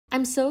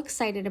I'm so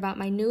excited about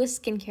my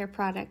newest skincare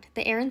product,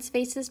 the Aaron's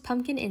Faces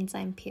Pumpkin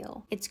Enzyme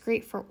Peel. It's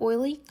great for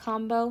oily,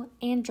 combo,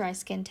 and dry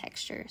skin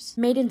textures.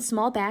 Made in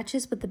small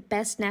batches with the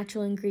best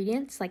natural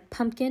ingredients like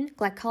pumpkin,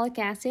 glycolic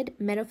acid,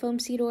 meadowfoam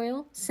seed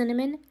oil,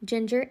 cinnamon,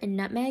 ginger, and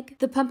nutmeg,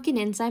 the Pumpkin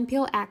Enzyme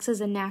Peel acts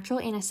as a natural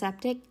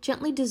antiseptic,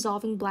 gently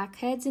dissolving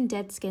blackheads and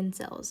dead skin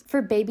cells.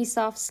 For baby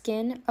soft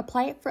skin,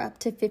 apply it for up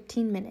to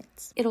 15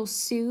 minutes. It'll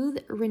soothe,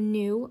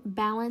 renew,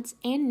 balance,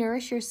 and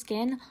nourish your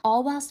skin,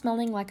 all while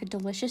smelling like a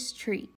delicious treat.